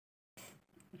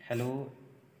Hello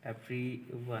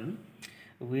everyone.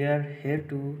 We are here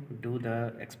to do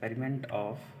the experiment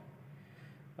of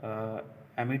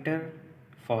emitter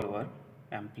follower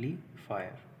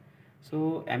amplifier.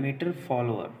 So emitter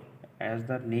follower, as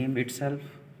the name itself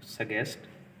suggests,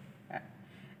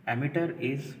 emitter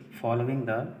is following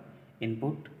the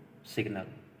input signal.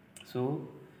 So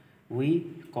we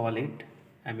call it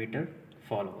emitter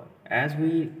follower. As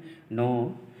we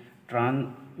know,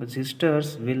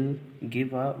 transistors will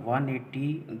give a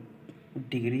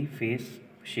 180-degree phase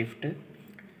shift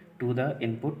to the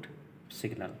input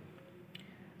signal.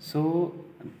 So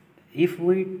if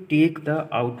we take the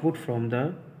output from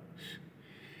the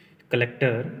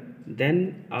collector,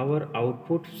 then our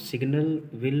output signal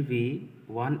will be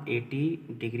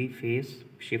 180-degree phase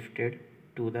shifted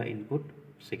to the input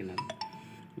signal.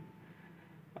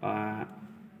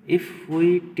 If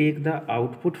we take the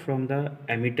output from the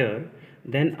emitter,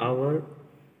 then our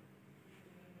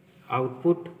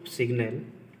output signal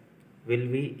will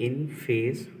be in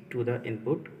phase to the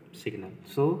input signal.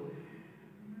 So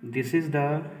this is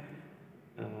the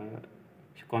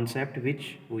concept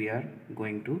which we are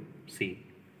going to see.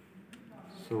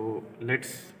 So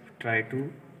let's try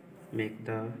to make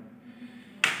the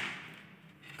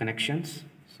connections.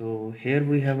 So here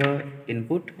we have a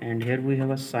input and here we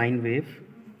have a sine wave,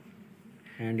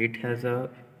 and it has a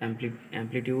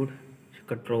amplitude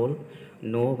control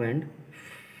no,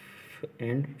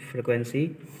 and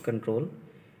frequency control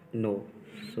no.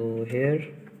 So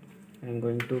here I am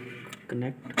going to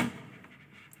connect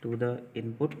to the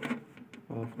input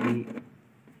of the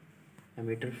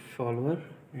emitter follower,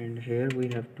 and here we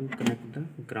have to connect the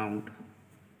ground.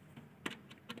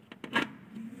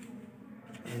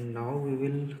 And now we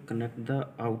will connect the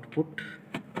output.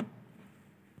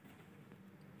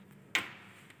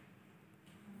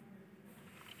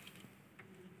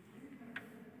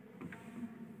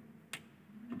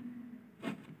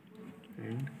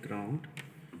 And ground,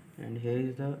 and here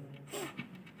is the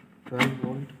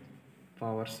 12-volt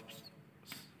power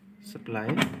supply,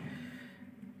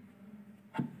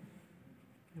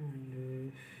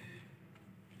 and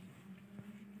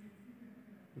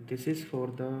this is for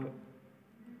the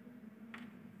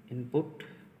input,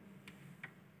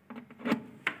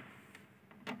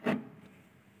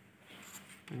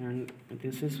 and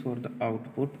this is for the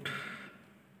output.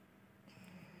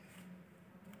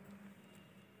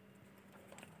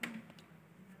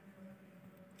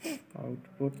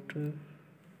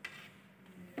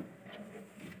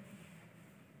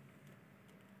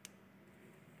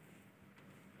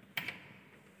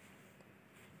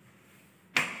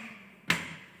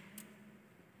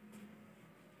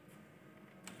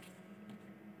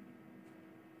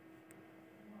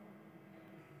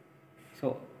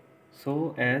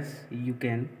 So as you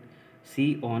can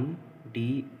see on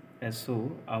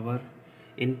DSO, our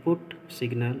input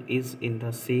signal is in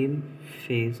the same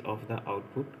phase of the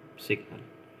output signal,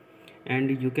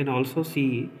 and you can also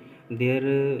see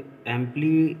their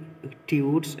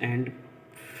amplitudes and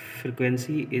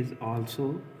frequency is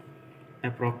also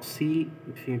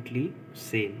approximately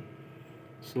same.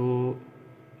 So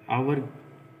our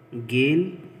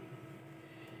gain,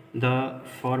 the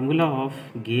formula of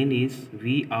gain is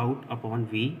V out upon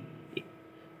V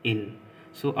in.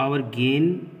 So our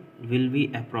gain will be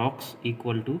approx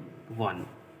equal to 1.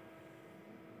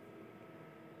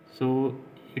 So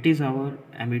it is our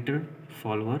emitter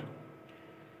follower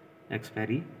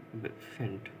experiment.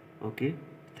 Okay,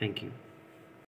 thank you.